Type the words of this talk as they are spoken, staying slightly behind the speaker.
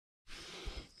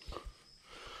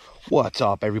What's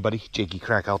up, everybody? Jakey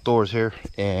Crack Outdoors here,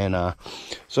 and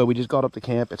so we just got up to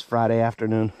camp. It's Friday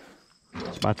afternoon.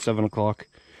 It's about 7 o'clock.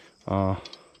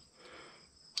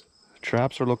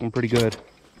 Traps are looking pretty good.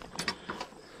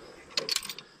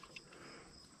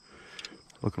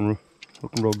 Looking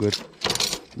real good.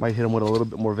 Might hit them with a little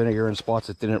bit more vinegar in spots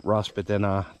that didn't rust, but then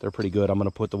they're pretty good. I'm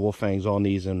gonna put the wolf fangs on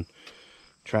these and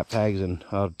trap tags, and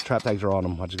trap tags are on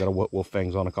them. I just got to wolf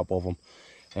fangs on a couple of them,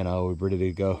 and we're ready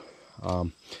to go.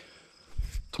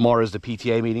 Tomorrow is the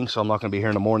PTA meeting, so I'm not going to be here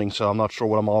in the morning, so I'm not sure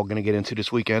what I'm all going to get into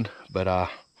this weekend, but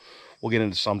we'll get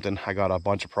into something. I got a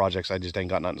bunch of projects. I just ain't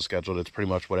got nothing scheduled. It's pretty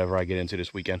much whatever I get into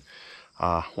this weekend.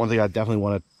 One thing I definitely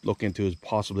want to look into is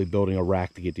possibly building a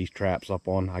rack to get these traps up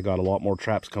on. I got a lot more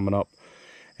traps coming up,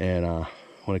 and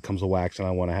when it comes to waxing,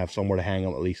 I want to have somewhere to hang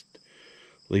them at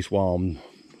least while I'm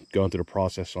going through the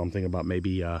process. So I'm thinking about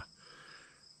maybe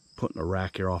putting a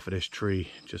rack here off of this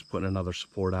tree, just putting another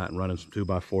support out and running some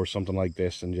 2x4, something like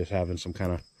this, and just having some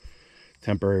kind of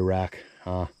temporary rack.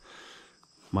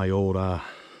 My old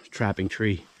trapping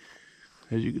tree,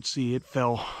 as you can see, it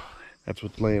fell. That's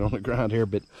what's laying on the ground here,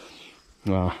 but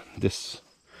this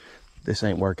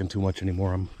ain't working too much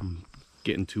anymore. I'm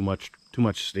getting too much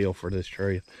steel for this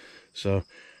tree, so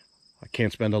I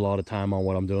can't spend a lot of time on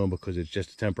what I'm doing because it's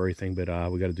just a temporary thing, but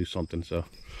we got to do something. So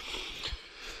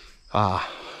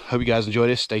hope you guys enjoy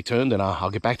this. Stay tuned, and I'll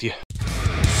get back to you.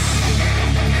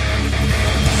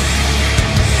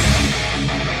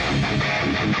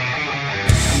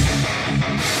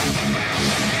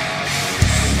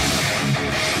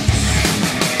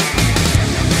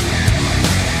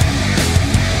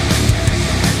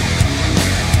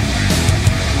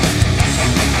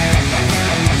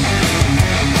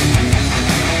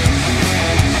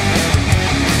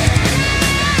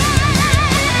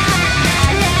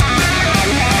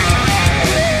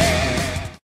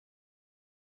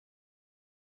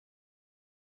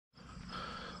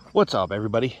 What's up,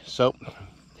 everybody? So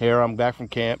here I'm back at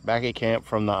camp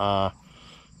from the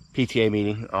PTA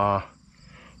meeting. It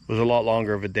was a lot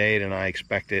longer of a day than I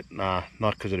expected, not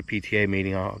because of the PTA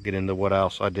meeting. I'll get into what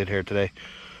else I did here today.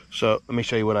 So let me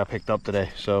show you what I picked up today.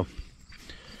 So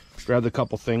grabbed a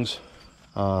couple things,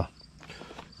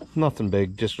 nothing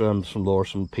big, just some lure,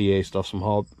 some PA stuff, some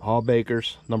Hall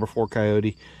Bakers, number 4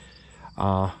 Coyote.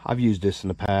 I've used this in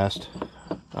the past.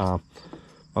 My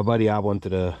buddy, I wanted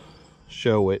to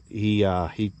show it. He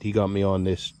got me on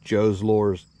this Joe's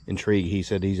Lures Intrigue. He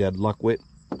said he's had luck with,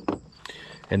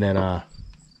 and then I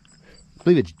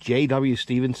believe it's JW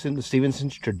Stevenson, the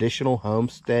Stevenson's Traditional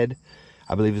Homestead,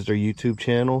 I believe is their YouTube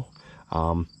channel.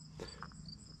 But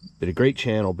a great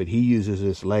channel, but he uses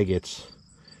this Leggett's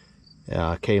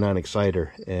K9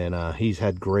 Exciter, and he's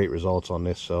had great results on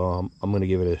this, so I'm gonna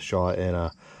give it a shot, and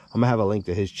I'm gonna have a link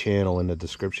to his channel in the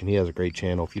description. He has a great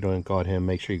channel. If you don't got him,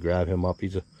 make sure you grab him up.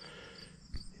 He's a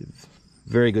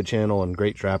very good channel and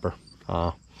great trapper.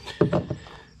 And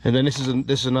then this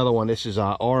is another one. This is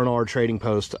R&R Trading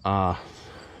Post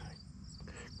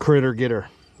Critter Getter.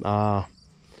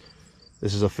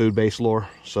 This is a food-based lure,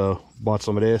 so bought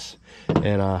some of this.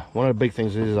 And one of the big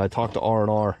things is I talked to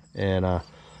R&R, and I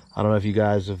don't know if you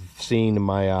guys have seen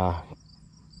my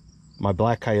my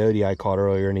black coyote I caught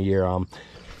earlier in the year.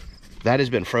 That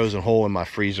has been frozen whole in my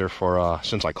freezer for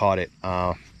since I caught it.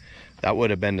 That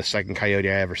would have been the second coyote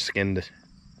I ever skinned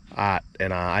at,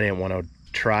 and I didn't want to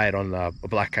try it on a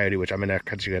black coyote, which I'm in that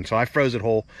country again. So I froze it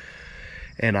whole,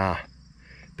 and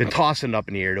been tossing it up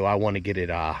in the air. Do I want to get it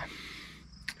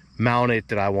mounted?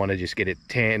 Did I want to just get it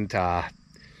tanned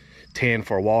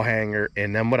for a wall hanger?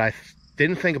 And then what I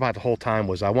didn't think about the whole time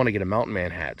was I want to get a Mountain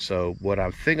Man hat. So what I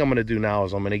think I'm going to do now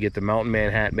is I'm going to get the Mountain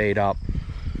Man hat made up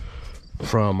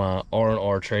from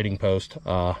R&R Trading Post.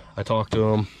 I talked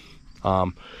to him.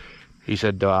 He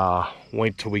said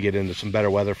wait till we get into some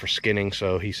better weather for skinning.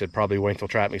 So he said probably wait till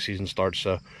trapping season starts.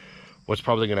 So what's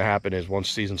probably going to happen is once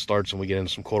season starts and we get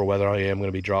into some colder weather, I am going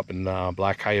to be dropping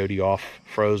black coyote off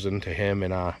frozen to him,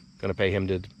 and going to pay him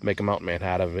to make a Mountain Man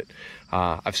hat of it.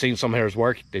 I've seen some hairs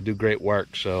work. They do great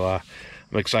work, so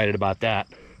I'm excited about that.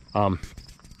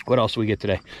 What else do we get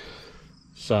today?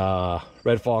 It's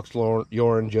Red Fox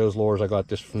Yorin, Joe's Lures. I got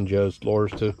this from Joe's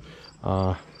Lures too.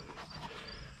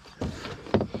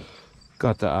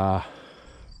 Got the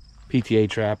PTA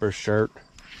Trapper shirt.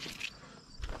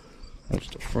 That's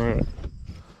the front.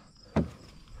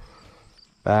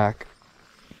 Back.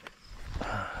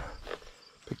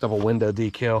 Picked up a window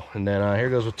decal, and then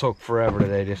here goes what took forever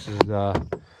today. This is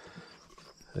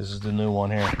the new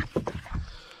one here.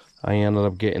 I ended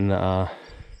up getting the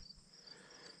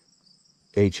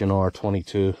H&R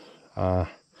 22.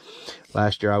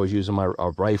 Last year I was using my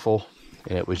rifle,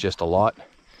 and it was just a lot.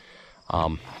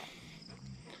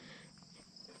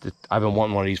 I've been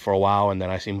wanting one of these for a while, and then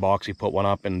I seen Boxy put one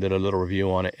up and did a little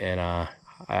review on it, and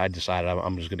I decided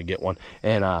I'm just gonna get one.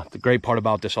 And the great part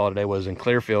about this holiday was in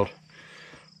Clearfield,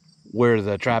 where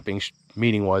the trapping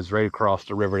meeting was, right across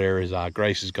the river there is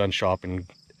Grace's Gun Shop. And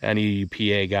any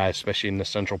PA guys, especially in the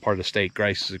central part of the state,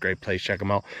 Grace is a great place. Check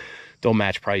them out. Don't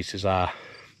match prices.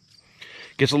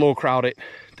 Gets a little crowded.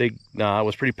 It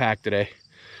was pretty packed today,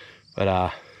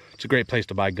 but it's a great place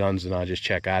to buy guns and just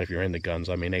check out if you're into guns.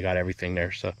 I mean, they got everything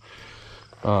there. So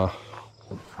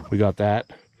we got that.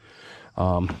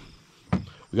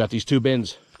 We got these 2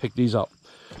 bins. Pick these up.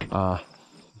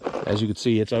 As you can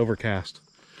see, it's overcast.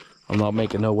 I'm not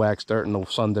making no wax dirt and no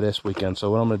Sunday this weekend. So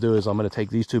what I'm going to do is I'm going to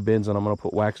take these 2 bins and I'm going to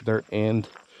put wax dirt, and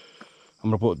I'm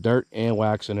going to put dirt and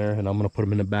wax in there, and I'm going to put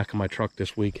them in the back of my truck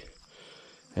this week.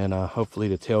 And hopefully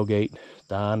the tailgate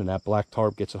down and that black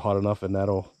tarp gets it hot enough, and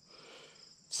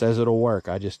says it'll work.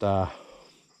 I just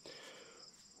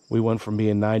we went from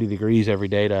being 90 degrees every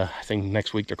day to, I think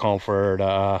next week they're calling for it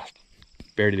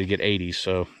barely to get 80s.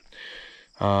 So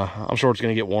I'm sure it's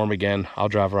gonna get warm again. I'll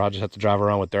just have to drive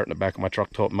around with dirt in the back of my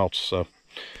truck till it melts. So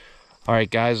all right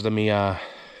guys, I'm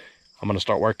gonna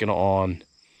start working on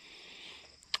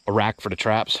a rack for the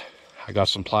traps. I got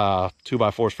some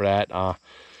 2x4s for that.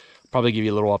 Probably give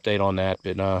you a little update on that,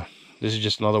 but this is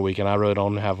just another weekend. I really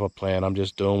don't have a plan. I'm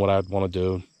just doing what I want to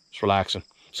do. Just relaxing.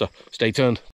 So stay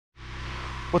tuned.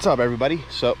 What's up everybody?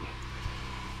 So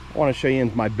I want to show you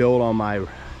my build on my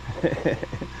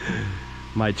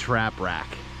my trap rack.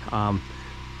 I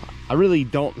really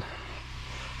don't.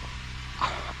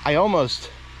 I almost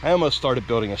started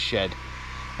building a shed,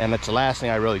 and that's the last thing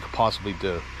I really could possibly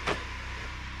do.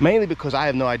 Mainly because I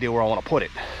have no idea where I want to put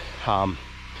it.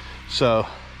 So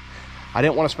I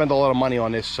didn't want to spend a lot of money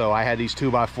on this, so I had these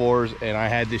 2x4s and I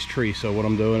had this tree. So what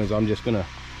I'm doing is I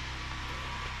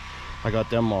got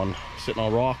them sitting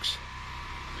on rocks.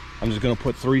 I'm just gonna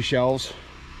put 3 shelves,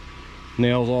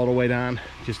 nails all the way down,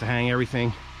 just to hang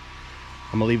everything.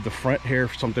 I'm gonna leave the front here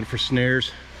for something for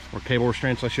snares, or cable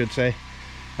restraints I should say.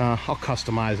 I'll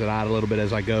customize it out a little bit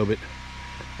as I go, but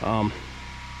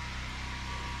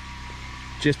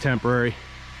just temporary.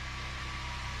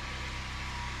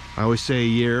 I always say a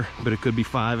year, but it could be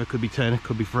 5, it could be 10, it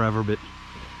could be forever. But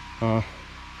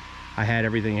I had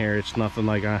everything here. It's nothing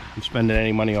like I'm spending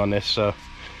any money on this. So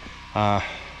got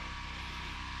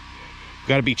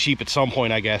to be cheap at some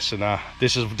point, I guess. And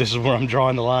this is where I'm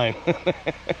drawing the line.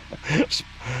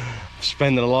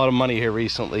 Spending a lot of money here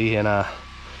recently, and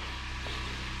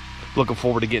looking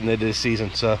forward to getting into this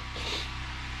season. So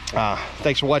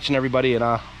thanks for watching everybody, and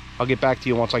I'll get back to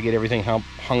you once I get everything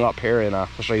hung up here, and I'll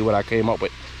show you what I came up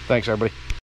with. Thanks everybody.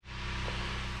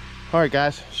 All right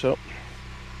guys, so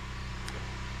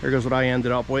here goes what I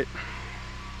ended up with.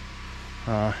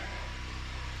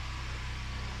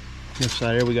 This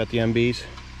side here we got the MBs.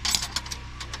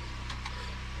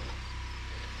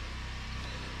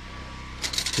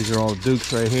 These are all the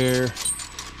Dukes right here.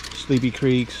 Sleepy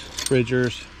Creeks,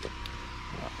 Bridgers,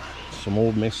 some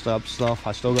old mixed up stuff.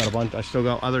 I still got a bunch. I still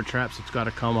got other traps that's got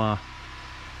to come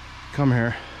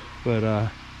here,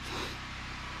 but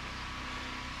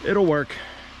it'll work.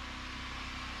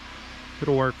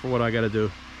 It'll work for what I got to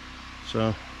do.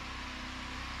 So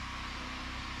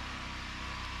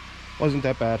wasn't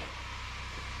that bad.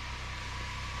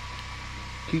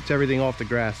 Keeps everything off the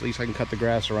grass. At least I can cut the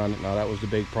grass around it now. That was the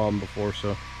big problem before. So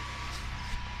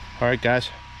all right guys,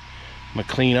 I'm gonna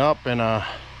clean up and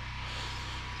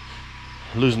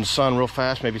losing the sun real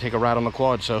fast, maybe take a ride on the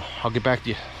quad. So I'll get back to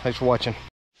you. Thanks for watching.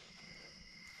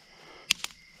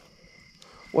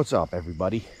 What's up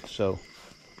everybody? So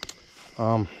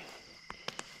doing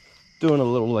a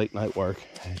little late night work.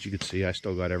 As you can see, I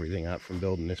still got everything out from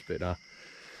building this, but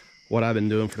what I've been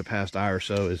doing for the past hour or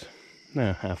so is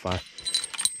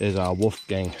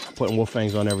Wolfgang, putting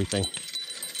Wolfgangs on everything.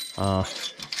 I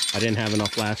didn't have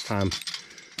enough last time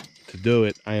to do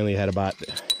it. I only had about,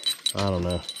 I don't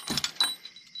know,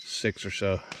 6 or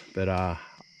so, but man,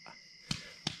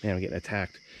 I'm getting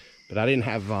attacked. But I didn't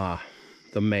have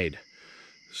them made,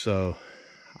 so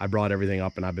I brought everything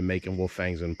up, and I've been making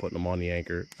Wolfgangs and putting them on the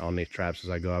anchor on these traps as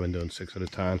I go. I've been doing 6 at a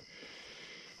time.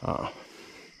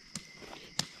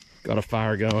 Got a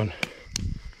fire going.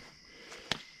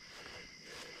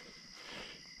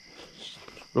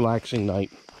 Relaxing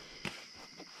night.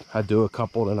 I do a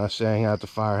couple, then I hang out the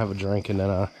fire, have a drink, and then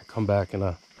I come back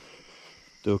and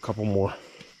do a couple more.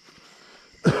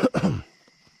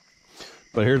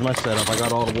 But here's my setup. I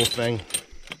got all the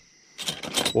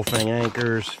Wolfgang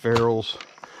anchors, ferrules.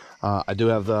 I do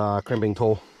have the crimping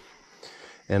tool,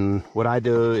 and what I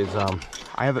do is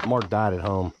I have it marked out at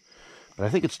home, but I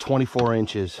think it's 24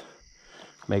 inches,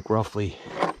 make roughly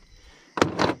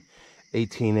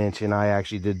 18-inch, and I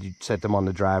actually did set them on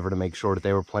the driver to make sure that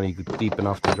they were plenty deep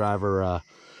enough. The driver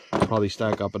probably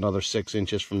stack up another 6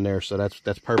 inches from there, so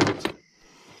that's perfect.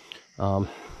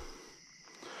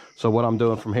 So what I'm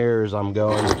doing from here is I'm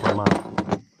going to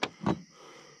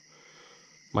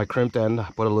my crimped end,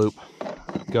 put a loop,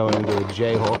 going into a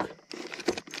J hook.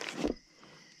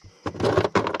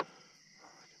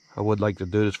 I would like to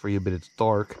do this for you, but it's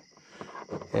dark,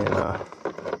 and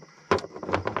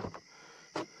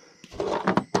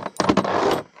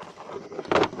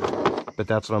but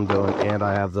that's what I'm doing. And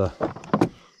I have the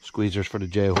squeezers for the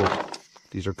J hook.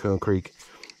 These are Coon Creek.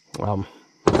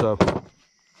 So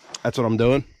that's what I'm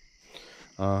doing.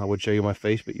 I would show you my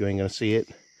face, but you ain't gonna see it.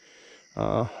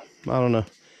 I don't know.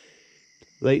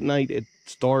 Late night,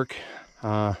 it's dark.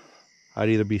 I'd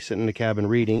either be sitting in the cabin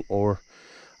reading, or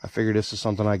I figured this is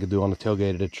something I could do on the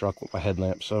tailgate of the truck with my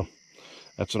headlamp. So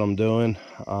that's what I'm doing.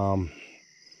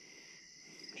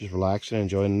 Just relaxing,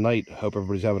 enjoying the night. Hope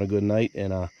everybody's having a good night,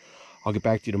 and I'll get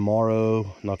back to you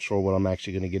tomorrow. Not sure what I'm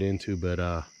actually going to get into, but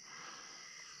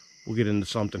we'll get into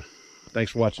something.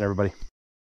 Thanks for watching, everybody.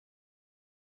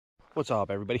 What's up,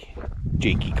 everybody?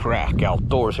 Jakey Crack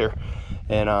Outdoors here,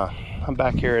 and I'm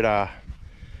back here at our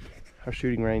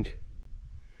shooting range.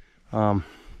 What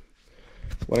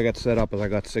I got set up is I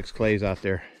got 6 clays out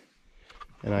there,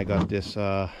 and I got this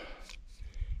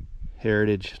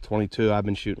Heritage 22. I've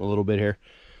been shooting a little bit here,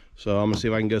 so I'm gonna see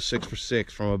if I can go 6 for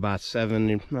 6 from about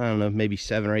 7, I don't know, maybe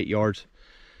 7 or 8 yards.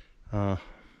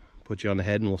 Put you on the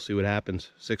head and we'll see what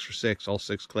happens. 6 for 6, all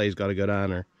 6 clays got to go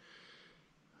down,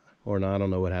 or not. I don't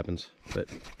know what happens, but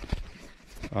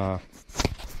I've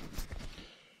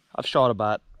shot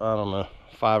about, I don't know,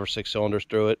 5 or 6 cylinders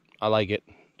through it. I like it.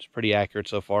 It's pretty accurate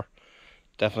so far.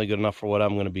 Definitely good enough for what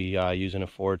I'm going to be using it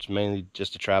for. It's mainly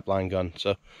just a trap line gun.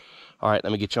 So, all right,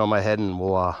 let me get you on my head and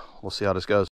we'll see how this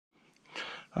goes.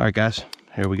 All right, guys,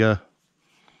 here we go.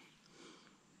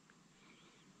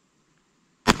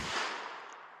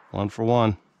 1 for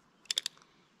 1.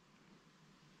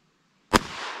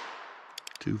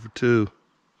 2 for 2.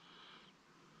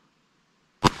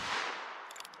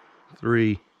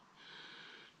 3.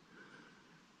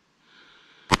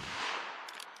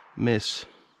 Miss.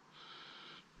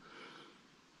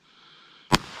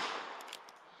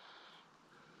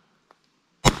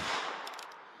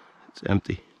 It's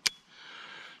empty.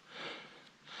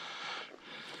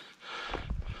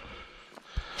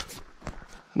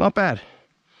 Not bad.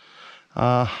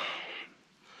 That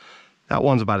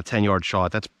one's about a 10-yard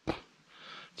shot. It's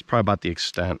probably about the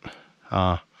extent.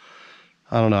 I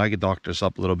don't know. I could doctor this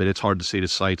up a little bit. It's hard to see the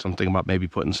sights. I'm thinking about maybe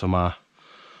putting some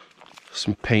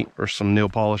paint or some nail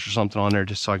polish or something on there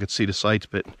just so I could see the sights.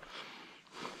 But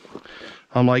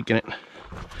I'm liking it.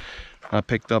 I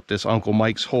picked up this Uncle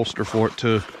Mike's holster for it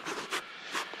too.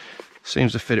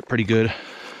 Seems to fit it pretty good.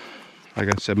 Like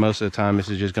I said, most of the time this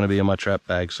is just going to be in my trap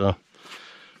bag. So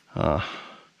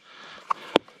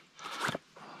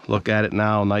look at it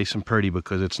now, nice and pretty,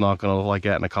 because it's not going to look like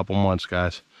that in a couple months,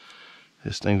 guys.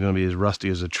 This thing's going to be as rusty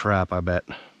as a trap, I bet.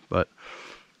 But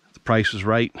the price was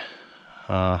right.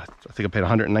 I think I paid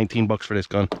 119 bucks for this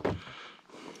gun.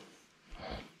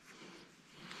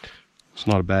 It's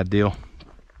not a bad deal.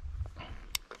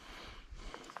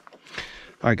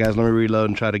 All right, guys, let me reload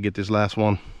and try to get this last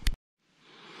one.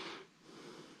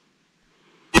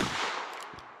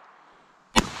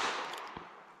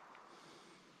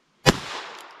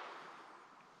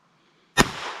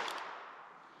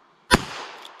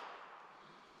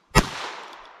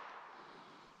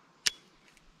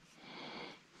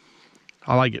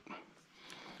 I like it.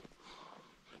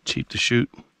 Cheap to shoot.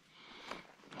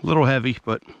 A little heavy,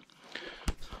 but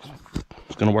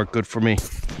it's gonna work good for me.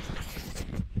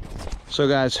 So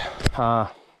guys, I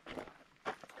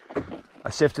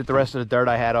sifted the rest of the dirt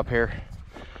I had up here.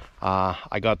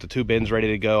 I got the 2 bins ready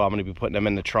to go. I'm gonna be putting them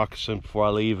in the truck soon before I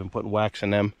leave and putting wax in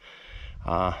them.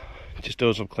 Just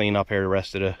doing some cleanup here the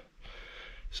rest of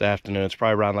this afternoon. It's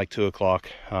probably around like 2 o'clock.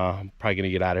 I'm probably gonna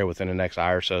get out of here within the next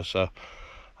hour or so. So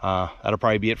that'll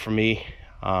probably be it for me.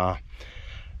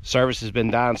 Service has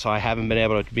been down, so I haven't been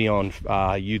able to be on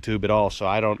YouTube at all. So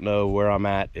I don't know where I'm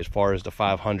at as far as the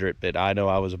 500, but I know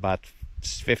I was about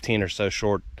 15 or so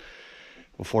short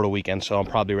before the weekend, so I'm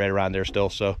probably right around there still.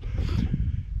 So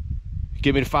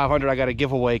give me the 500. I got a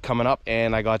giveaway coming up,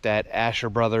 and I got that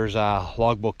Asher Brothers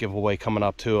logbook giveaway coming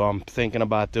up too. I'm thinking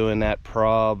about doing that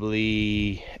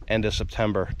probably end of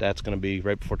September. That's going to be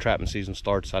right before trapping season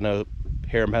starts. I know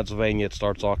here in Pennsylvania it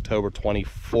starts October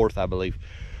 24th, I believe.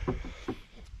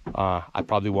 I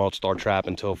probably won't start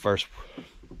trapping until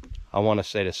I want to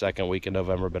say the 2nd week in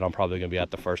November, but I'm probably going to be at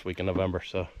the 1st week in November.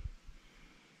 So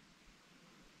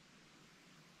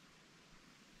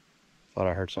Thought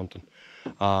I heard something.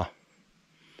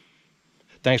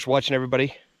 Thanks for watching,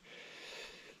 everybody.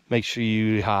 Make sure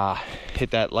you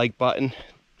hit that like button.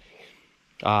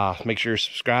 Make sure you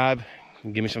subscribe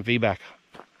and give me some feedback.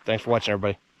 Thanks for watching,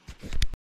 everybody.